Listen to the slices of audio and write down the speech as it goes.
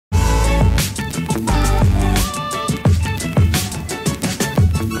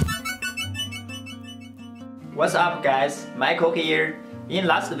What's up guys, Michael here. In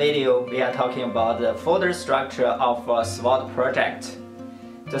last video, we are talking about the folder structure of a SWAT project.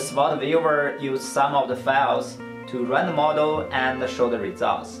 The SWAT viewer uses some of the files to run the model and show the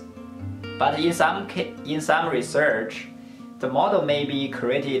results. But in some research, the model may be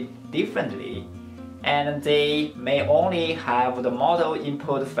created differently, and they may only have the model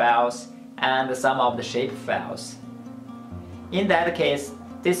input files and some of the shape files. In that case,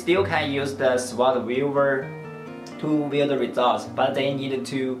 they still can use the SWAT viewer to view the results, but they need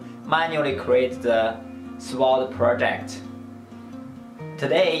to manually create the SWAT project.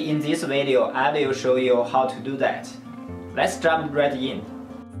 Today, in this video, I will show you how to do that. Let's jump right in.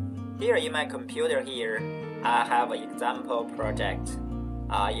 Here in my computer here, I have an example project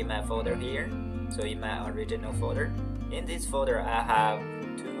in my folder here. So in my original folder. In this folder, I have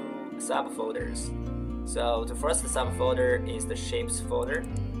two subfolders. So the first subfolder is the shapes folder.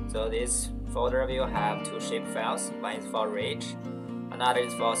 So this folder will have two shape files. One is for ridge, another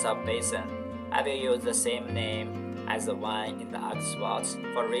is for subbasin. I will use the same name as the one in the SWAT.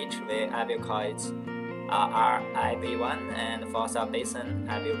 For ridge, I will call it RIB1, and for subbasin,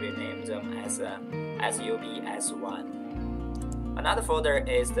 I will rename them as SUBS1. Another folder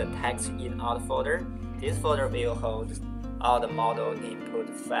is the text in out folder. This folder will hold all the model input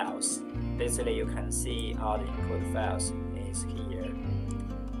files. Basically, you can see all the input files is here.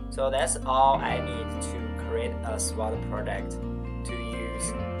 So that's all I need to create a SWAT project to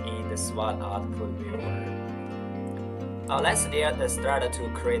use in the SWAT output viewer. Let's start to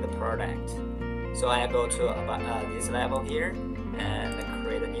create the project. So I go to this level here and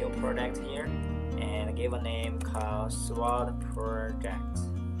create a new project here and give a name called SWAT project.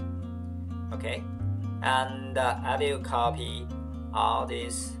 Okay, and I will copy all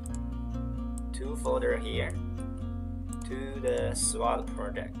these two folders here to the SWAT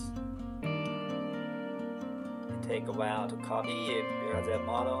project. It takes a while to copy it because the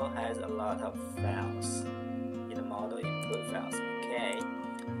model has a lot of files in the model input files. Okay,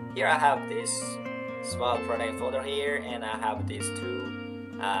 here I have this SWAT project folder here, and I have these two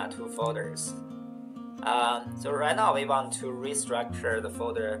folders. So right now we want to restructure the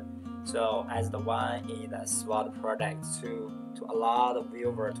folder so as the one in the SWAT project to allow the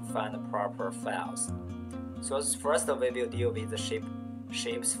viewer to find the proper files. So first we will deal with the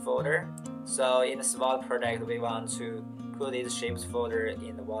shapes folder. So in the SWAT project we want to put this shapes folder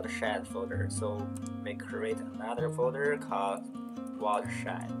in the watershed folder. So we create another folder called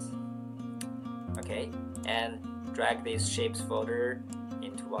watershed. Okay, and drag this shapes folder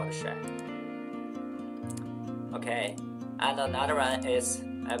into watershed. Okay, and another one is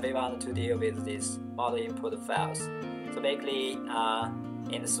we want to deal with these model input files. So basically,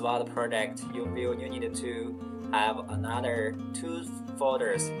 in the SWAT project, you need to have another two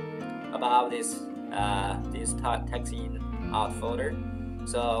folders above this text in out folder.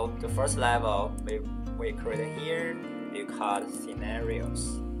 So the first level we create here, we call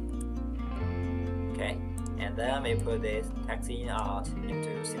scenarios. Okay, and then we put this text in out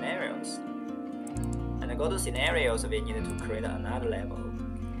into scenarios. And go to scenarios, we need to create another level.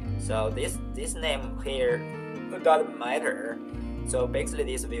 So this name here doesn't matter. So basically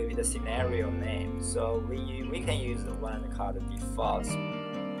this will be the scenario name. So we can use the one called default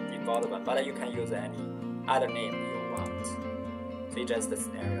one, but you can use any other name you want. So it's just the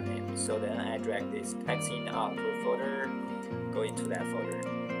scenario name. So then I drag this text in output folder, go into that folder.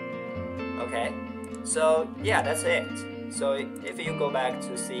 Okay, so yeah, that's it. So if you go back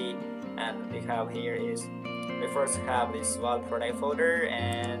to see, and we have here is we first have this SWAT project folder,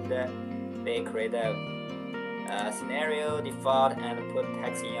 and we create a scenario default and put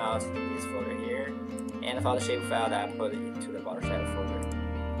text in out in this folder here, and for the shape file I put it into the watershed folder.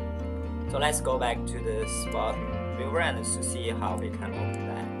 So let's go back to the SWAT viewer and to see how we can open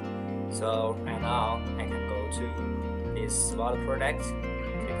that. So right now I can go to this SWAT project.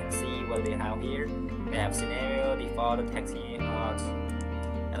 You can see what we have here. We have scenario, default, text in out,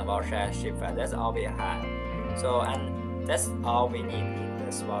 and watershed shape file. That's all we have. So and that's all we need in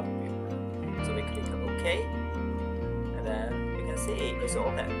the SWAT viewer. So we click OK, and then you can see it's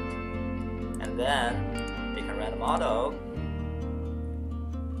opened. And then we can run the model,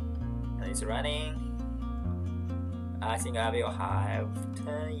 and it's running. I think I will have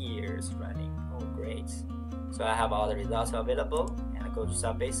 10 years running. Oh great! So I have all the results available, and I go to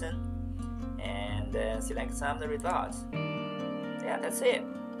subbasin, and then select some of the results. Yeah, that's it.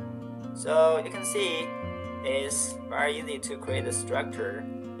 So you can see it's very easy to create a structure.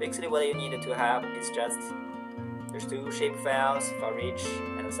 Basically what you need to have is just there's two shape files for ridge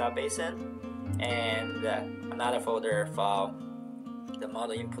and subbasin, and another folder for the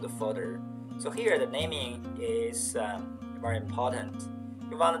model input folder. So here the naming is very important.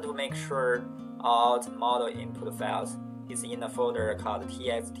 You want to make sure all the model input files is in a folder called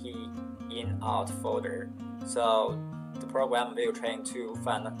txt in out folder. So the program will try to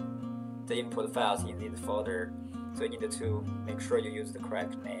find the input files in this folder. So you need to make sure you use the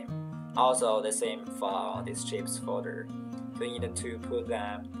correct name. Also the same for this shapes folder. So you need to put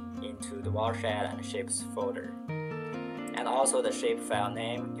them into the watershed and shapes folder. And also the shapefile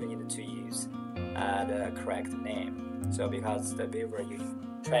name, you need to use the correct name. So because the viewer is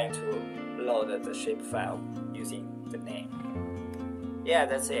trying to load the shapefile using the name. Yeah,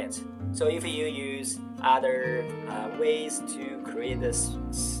 that's it. So if you use other ways to create the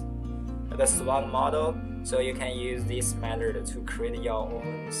SWAT model, so you can use this method to create your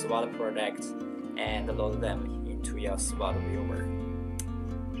own SWAT project and load them into your SWAT viewer.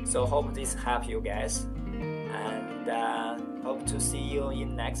 So hope this helps you guys, and hope to see you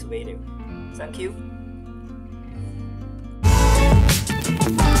in next video. Thank you.